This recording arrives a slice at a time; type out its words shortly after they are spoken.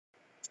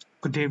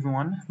Good day,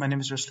 everyone. My name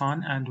is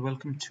Arslan, and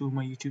welcome to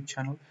my YouTube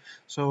channel.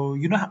 So,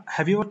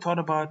 have you ever thought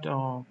about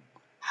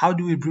how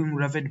do we bring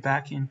Revit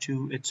back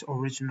into its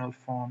original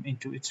form,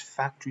 into its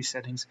factory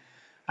settings?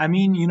 I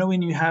mean,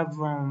 when you have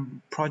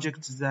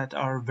projects that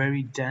are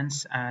very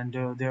dense and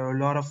there are a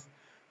lot of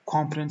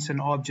components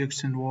and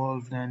objects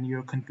involved, and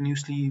you're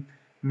continuously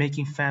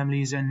making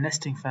families and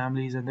nesting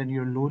families, and then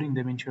you're loading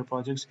them into your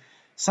projects.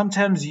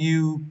 Sometimes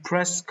you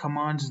press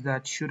commands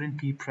that shouldn't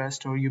be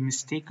pressed, or you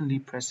mistakenly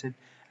press it,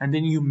 and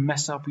then you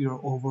mess up your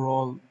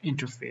overall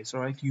interface.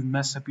 All right, you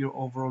mess up your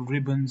overall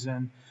ribbons,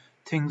 and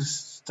things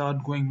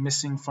start going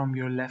missing from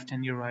your left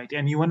and your right,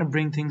 and you want to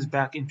bring things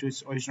back into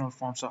its original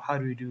form. So how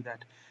do we do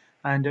that?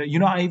 And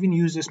I even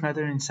use this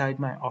method inside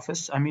my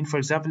office. I mean, for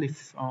example,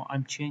 if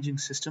I'm changing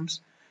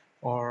systems,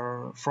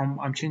 or from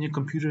I'm changing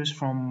computers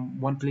from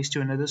one place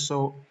to another,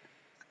 so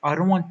I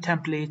don't want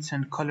templates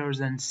and colors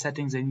and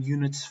settings and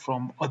units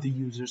from other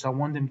users. I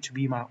want them to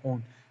be my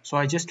own. So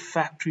I just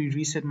factory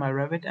reset my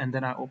Revit, and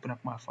then I open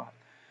up my file.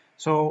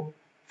 So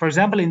for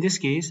example, in this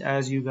case,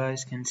 as you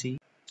guys can see,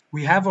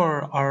 we have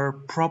our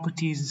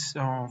properties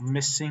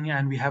missing,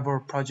 and we have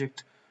our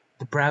project,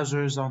 the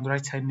browsers on the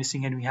right side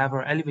missing, and we have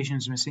our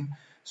elevations missing.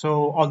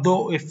 So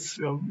although if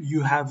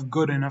you have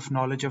good enough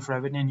knowledge of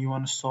Revit and you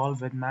want to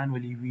solve it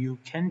manually, you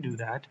can do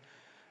that.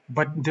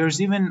 But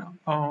there's even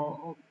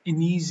an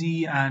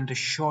easy and a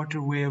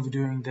shorter way of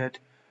doing that.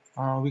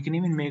 We can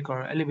even make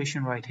our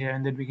elevation right here,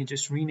 and then we can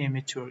just rename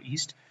it to our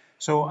east.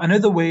 So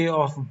another way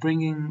of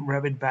bringing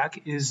Revit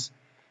back is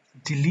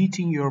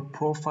deleting your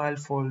profile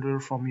folder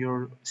from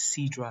your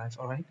C drive.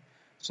 All right,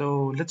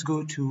 so let's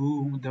go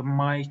to the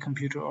my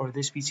computer or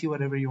this PC,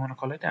 whatever you want to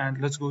call it,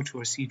 and let's go to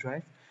our C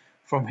drive.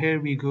 From here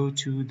we go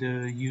to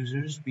the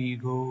users, we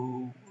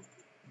go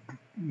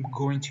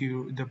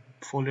into the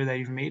folder that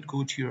you've made,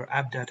 go to your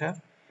app data,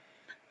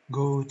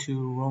 go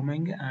to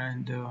roaming,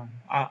 and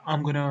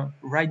I'm gonna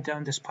write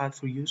down this path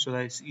for you so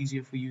that it's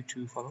easier for you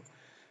to follow.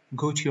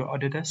 Go to your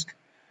Autodesk.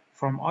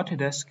 From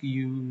Autodesk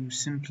you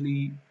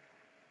simply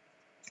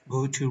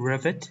go to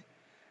Revit,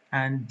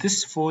 and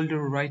this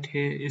folder right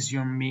here is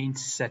your main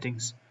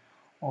settings,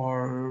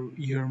 or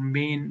your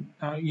main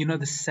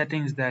the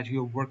settings that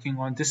you're working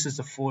on. This is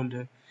the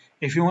folder.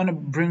 If you want to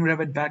bring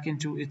Revit back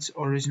into its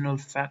original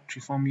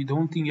factory form, the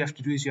only thing you have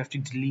to do is you have to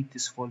delete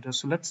this folder.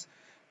 So let's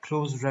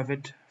close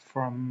Revit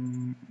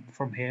from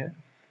here,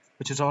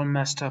 which is all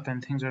messed up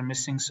and things are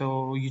missing.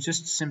 So you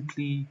just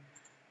simply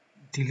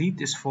delete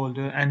this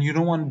folder, and you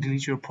don't want to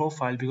delete your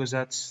profile because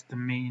that's the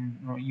main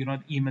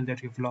email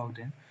that you've logged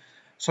in.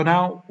 So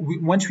now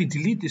once we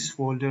delete this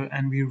folder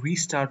and we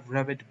restart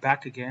Revit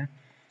back again,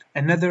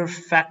 another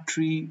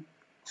factory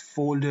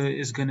folder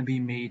is going to be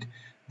made.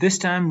 This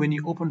time when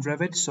you open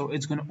Revit, so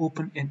it's going to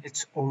open in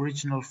its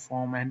original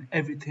form, and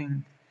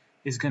everything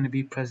is going to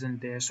be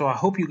present there. So I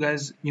hope you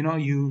guys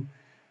you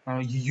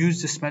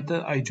use this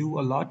method. I do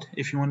a lot.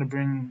 If you want to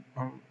bring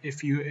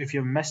if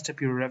you've messed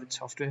up your Revit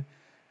software,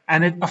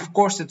 and of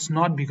course it's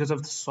not because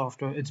of the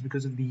software, it's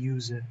because of the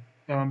user,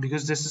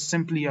 because this is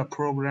simply a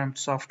programmed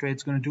software.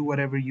 It's going to do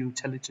whatever you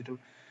tell it to do.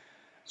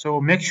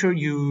 So make sure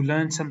you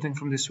learn something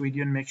from this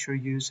video, and make sure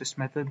you use this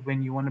method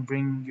when you want to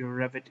bring your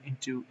Revit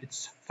into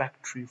its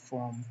factory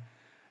form.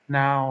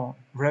 Now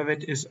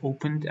Revit is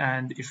opened,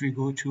 and if we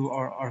go to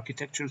our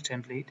architectural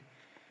template,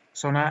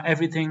 so now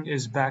everything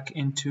is back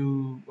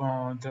into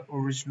the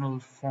original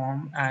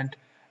form, and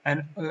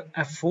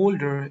a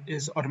folder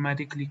is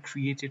automatically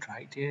created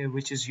right here,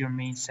 which is your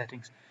main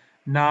settings.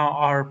 Now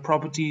our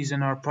properties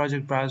and our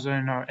project browser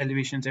and our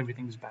elevations,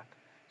 everything is back.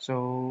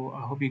 So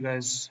I hope you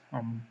guys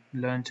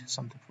learned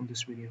something from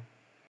this video.